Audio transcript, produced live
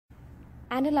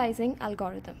Analyzing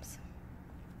algorithms.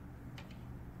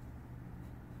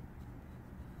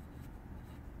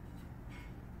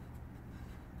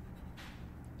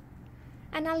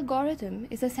 An algorithm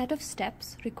is a set of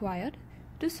steps required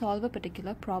to solve a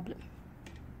particular problem.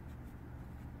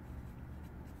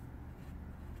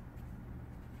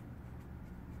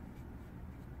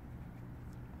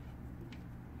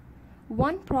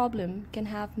 One problem can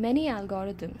have many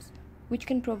algorithms which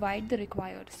can provide the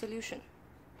required solution.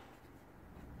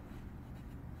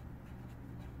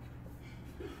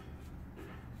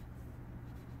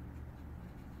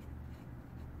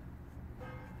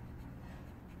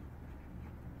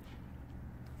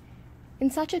 In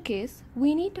such a case,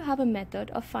 we need to have a method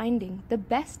of finding the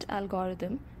best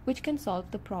algorithm which can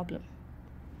solve the problem.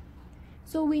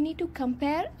 So we need to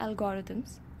compare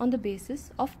algorithms on the basis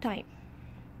of time.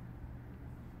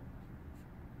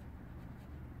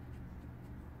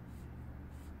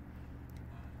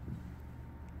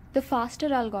 The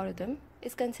faster algorithm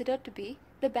is considered to be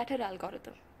the better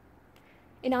algorithm.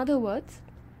 In other words,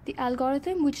 the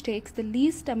algorithm which takes the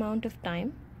least amount of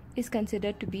time is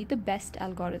considered to be the best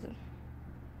algorithm.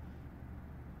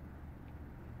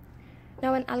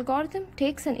 Now, an algorithm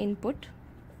takes an input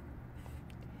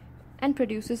and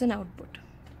produces an output.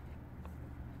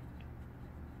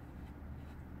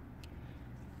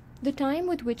 The time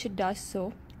with which it does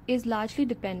so is largely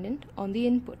dependent on the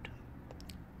input.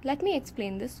 Let me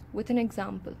explain this with an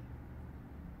example.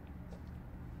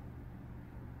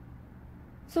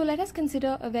 So let us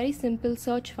consider a very simple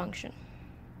search function.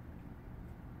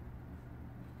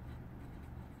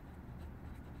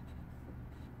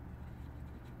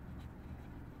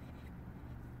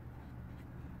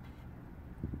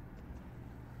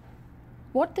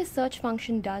 What this search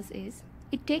function does is,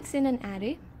 it takes in an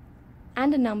array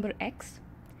and a number x,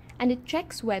 and it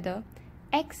checks whether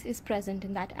x is present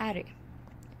in that array.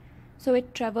 So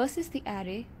it traverses the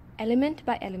array element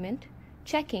by element,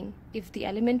 checking if the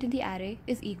element in the array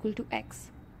is equal to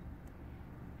x.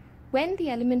 When the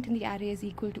element in the array is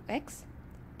equal to x,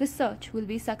 the search will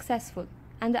be successful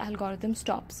and the algorithm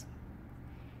stops.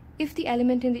 If the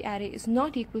element in the array is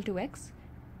not equal to x,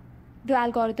 the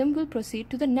algorithm will proceed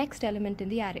to the next element in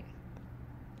the array.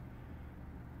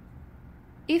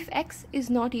 If x is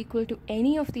not equal to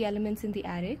any of the elements in the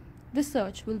array, the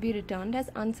search will be returned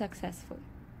as unsuccessful.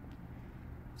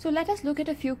 So let us look at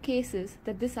a few cases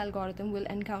that this algorithm will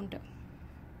encounter.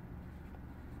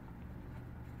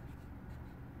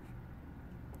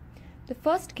 The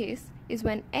first case is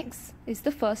when x is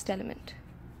the first element.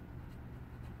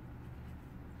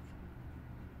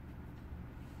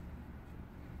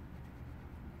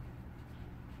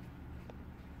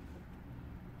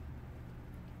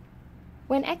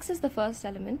 When x is the first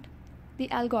element,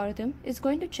 the algorithm is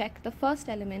going to check the first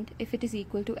element if it is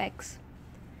equal to x.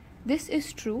 This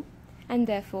is true, and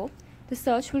therefore the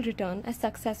search will return as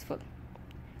successful.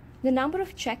 The number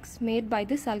of checks made by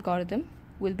this algorithm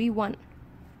will be 1.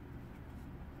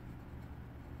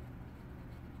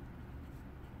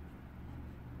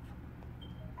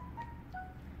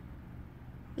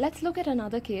 Let's look at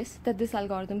another case that this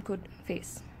algorithm could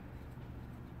face.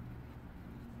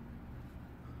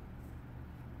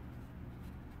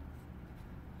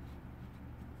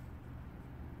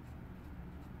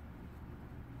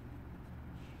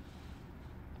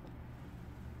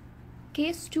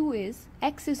 Case 2 is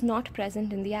x is not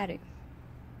present in the array.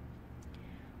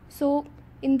 So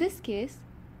in this case,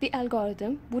 the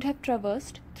algorithm would have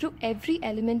traversed through every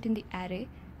element in the array,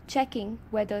 checking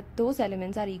whether those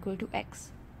elements are equal to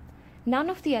x. None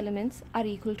of the elements are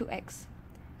equal to x,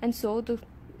 and so the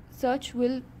search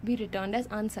will be returned as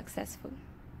unsuccessful.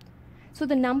 So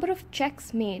the number of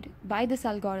checks made by this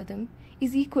algorithm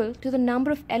is equal to the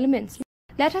number of elements.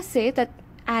 Let us say that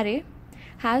array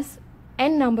has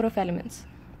n number of elements.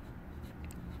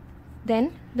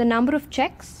 Then the number of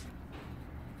checks,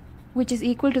 which is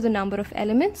equal to the number of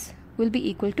elements, will be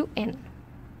equal to n.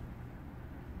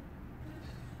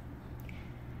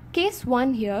 Case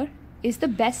 1 here is the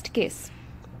best case,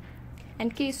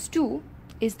 and case 2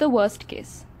 is the worst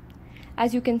case.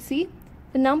 As you can see,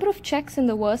 the number of checks in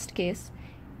the worst case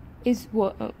is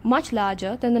much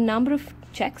larger than the number of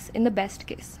checks in the best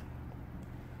case.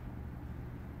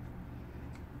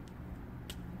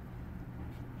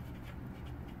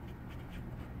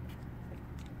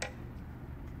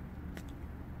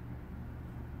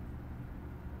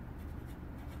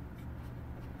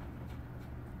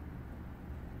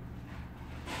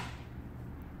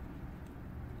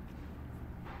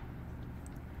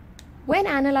 When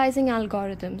analyzing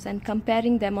algorithms and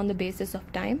comparing them on the basis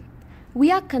of time, we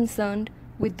are concerned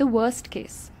with the worst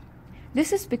case.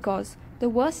 This is because the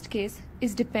worst case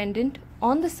is dependent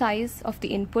on the size of the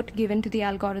input given to the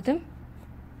algorithm.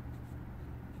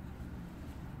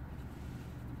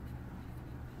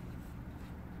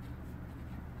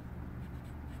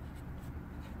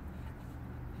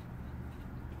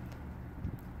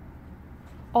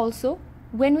 Also,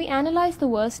 when we analyze the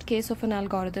worst case of an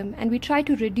algorithm and we try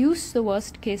to reduce the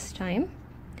worst case time,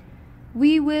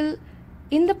 we will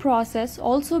in the process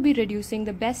also be reducing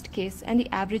the best case and the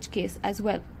average case as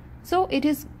well. So it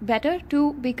is better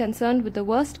to be concerned with the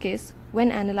worst case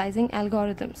when analyzing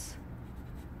algorithms.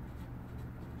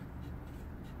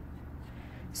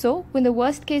 So when the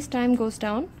worst case time goes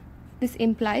down, this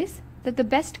implies that the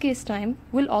best case time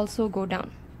will also go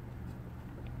down.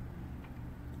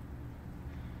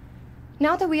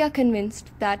 Now that we are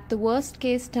convinced that the worst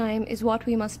case time is what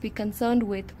we must be concerned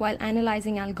with while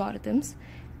analyzing algorithms,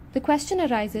 the question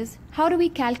arises, how do we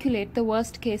calculate the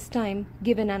worst case time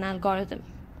given an algorithm?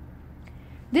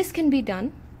 This can be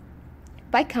done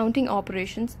by counting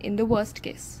operations in the worst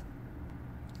case.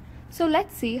 So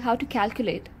let's see how to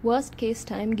calculate worst case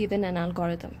time given an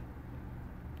algorithm.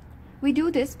 We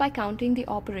do this by counting the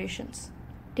operations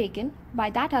taken by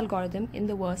that algorithm in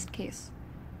the worst case.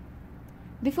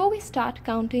 Before we start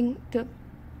counting the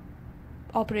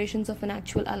operations of an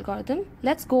actual algorithm,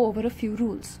 let's go over a few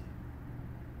rules.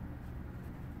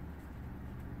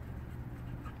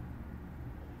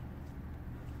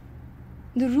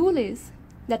 The rule is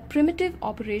that primitive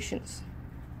operations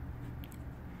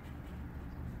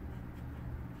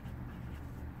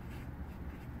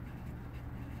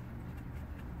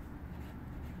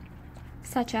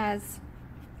such as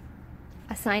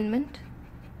assignment,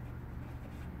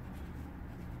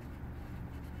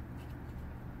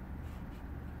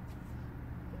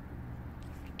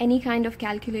 any kind of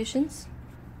calculations,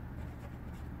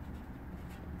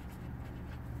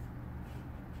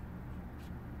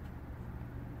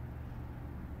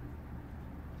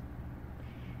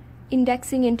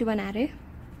 indexing into an array,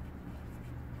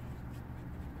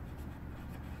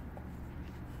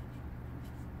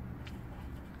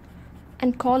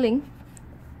 and calling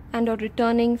and/or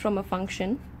returning from a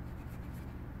function,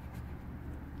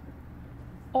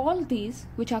 all these,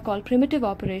 which are called primitive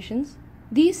operations,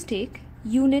 these take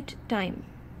unit time.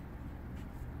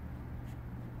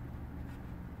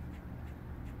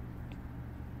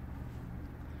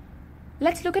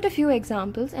 Let's look at a few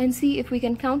examples and see if we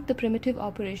can count the primitive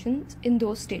operations in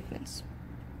those statements.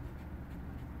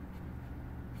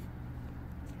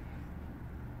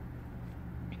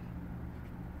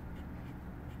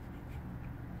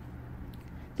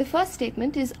 The first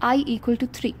statement is I equal to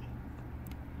 3.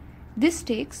 This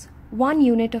takes 1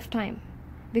 unit of time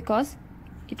because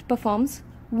it performs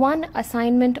one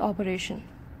assignment operation.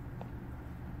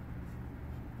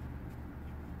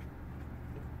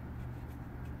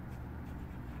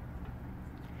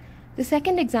 The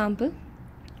second example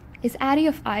is array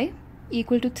of I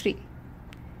equal to 3.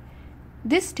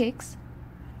 This takes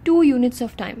 2 units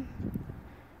of time.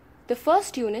 The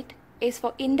first unit is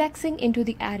for indexing into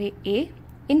the array A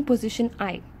in position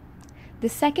I. The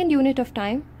second unit of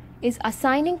time is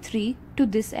assigning 3 to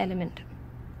this element.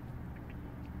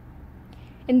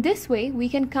 In this way, we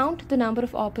can count the number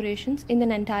of operations in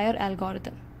an entire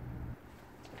algorithm.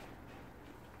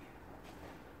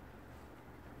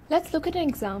 Let's look at an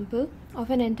example of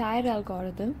an entire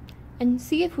algorithm and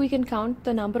see if we can count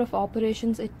the number of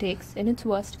operations it takes in its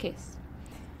worst case.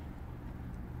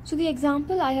 So the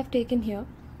example I have taken here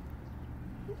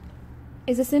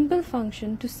is a simple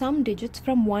function to sum digits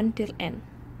from 1 till n.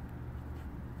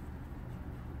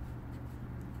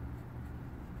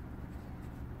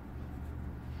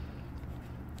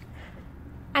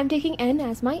 I'm taking n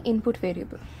as my input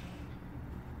variable.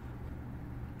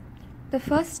 The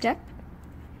first step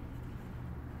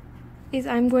is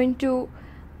I'm going to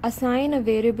assign a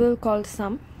variable called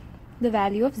sum the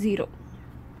value of 0.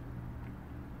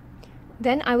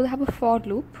 Then I will have a for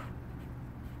loop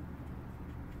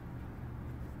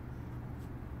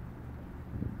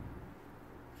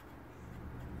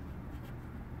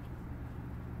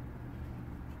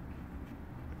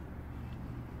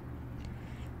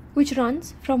which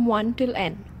runs from 1 till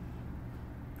n,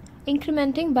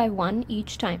 incrementing by 1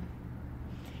 each time.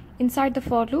 Inside the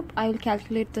for loop, I will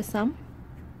calculate the sum.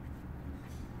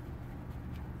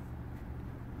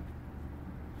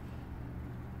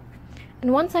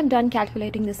 And once I'm done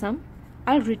calculating the sum,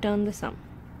 I'll return the sum.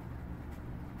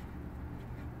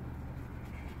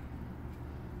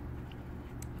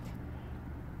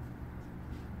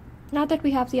 Now that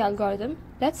we have the algorithm,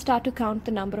 let's start to count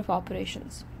the number of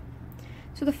operations.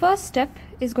 So the first step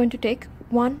is going to take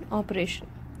one operation.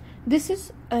 This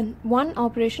is one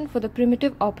operation for the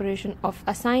primitive operation of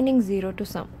assigning 0 to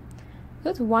sum.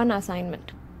 So it's one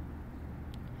assignment.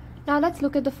 Now let's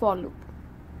look at the for loop.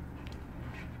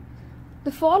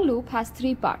 The for loop has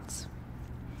three parts.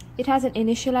 It has an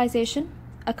initialization,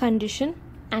 a condition,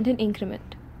 and an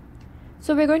increment.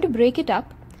 So we're going to break it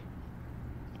up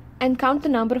and count the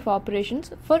number of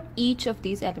operations for each of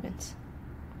these elements.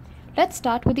 Let's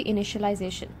start with the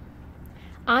initialization.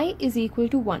 I is equal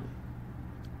to 1.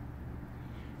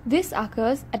 This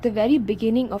occurs at the very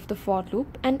beginning of the for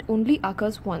loop and only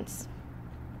occurs once.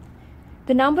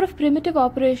 The number of primitive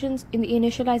operations in the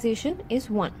initialization is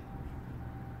 1.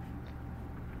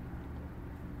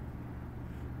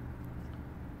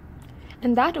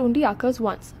 And that only occurs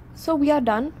once. So we are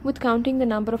done with counting the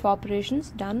number of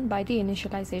operations done by the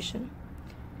initialization.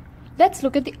 Let's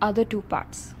look at the other two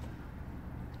parts.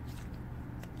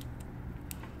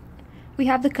 We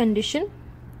have the condition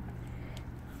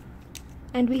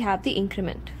and we have the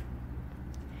increment.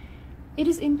 It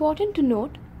is important to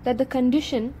note that the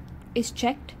condition is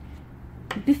checked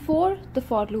before the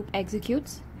for loop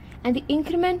executes and the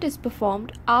increment is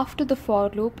performed after the for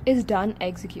loop is done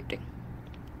executing.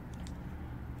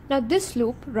 Now this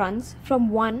loop runs from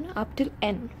 1 up till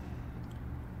n.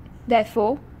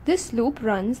 Therefore, this loop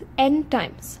runs n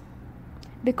times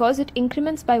because it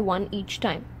increments by 1 each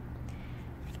time.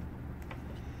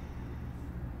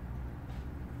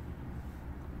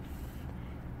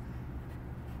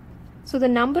 So the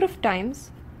number of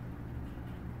times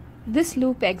this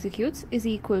loop executes is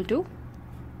equal to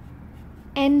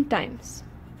n times.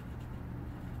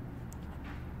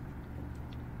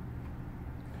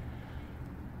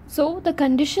 So the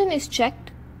condition is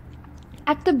checked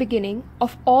at the beginning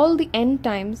of all the n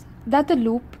times that the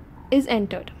loop is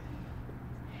entered.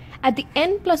 At the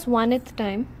n plus 1th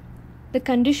time, the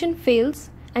condition fails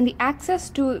and the access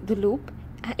to the loop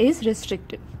is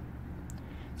restricted.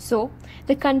 So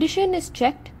the condition is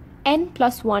checked n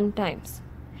plus 1 times.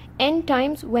 N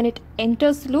times when it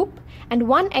enters the loop and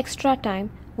 1 extra time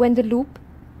when the loop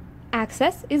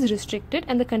access is restricted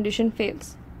and the condition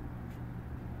fails.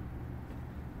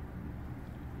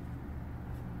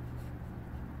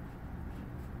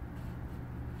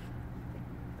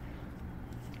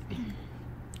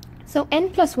 So n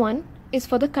plus 1 is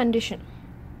for the condition.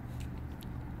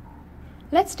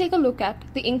 Let's take a look at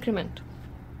the increment.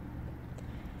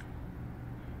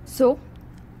 So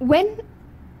when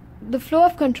the flow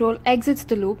of control exits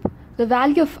the loop, the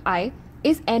value of I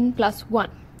is n plus 1,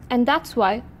 and that's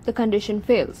why the condition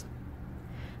fails.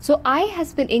 So I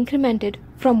has been incremented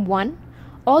from 1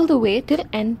 all the way till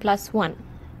n plus 1.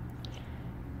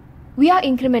 We are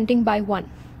incrementing by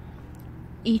 1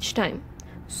 each time.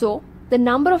 So the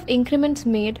number of increments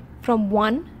made from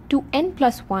 1 to n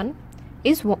plus 1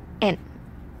 is n.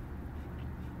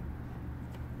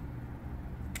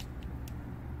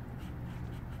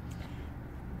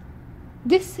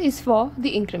 This is for the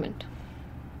increment.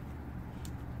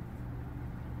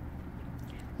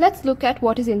 Let's look at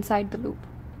what is inside the loop.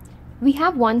 We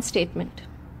have one statement.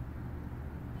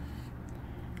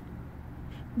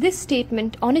 This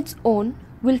statement on its own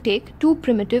will take two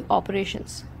primitive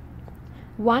operations.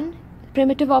 One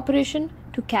primitive operation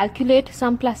to calculate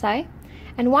sum plus I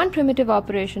and one primitive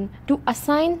operation to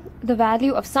assign the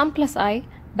value of sum plus I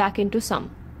back into sum.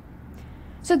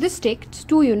 So this takes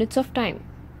 2 units of time.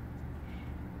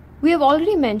 We have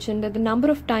already mentioned that the number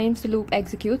of times the loop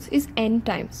executes is n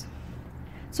times.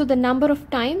 So the number of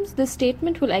times this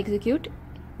statement will execute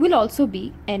will also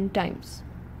be n times.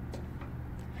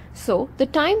 So the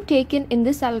time taken in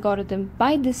this algorithm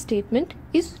by this statement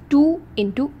is 2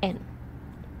 into n.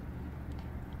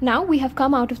 Now we have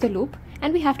come out of the loop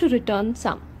and we have to return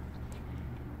sum.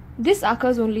 This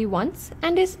occurs only once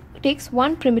and takes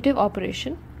one primitive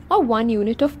operation or 1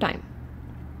 unit of time.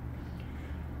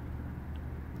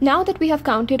 Now that we have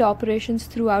counted operations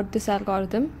throughout this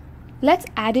algorithm, let's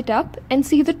add it up and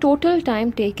see the total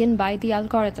time taken by the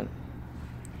algorithm.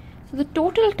 So the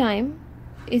total time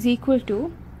is equal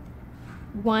to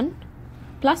 1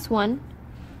 plus 1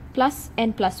 plus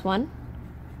n plus 1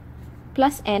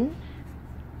 plus n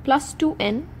plus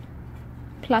 2n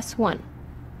plus 1.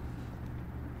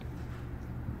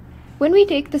 When we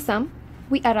take the sum,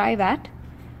 we arrive at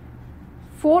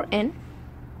 4n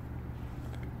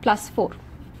plus 4.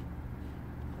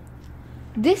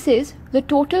 This is the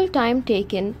total time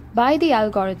taken by the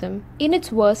algorithm in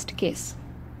its worst case.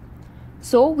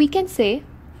 So we can say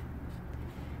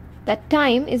that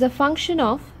time is a function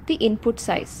of the input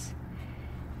size.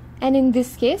 And in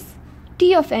this case,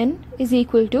 t of n is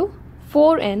equal to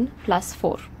 4n plus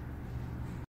 4.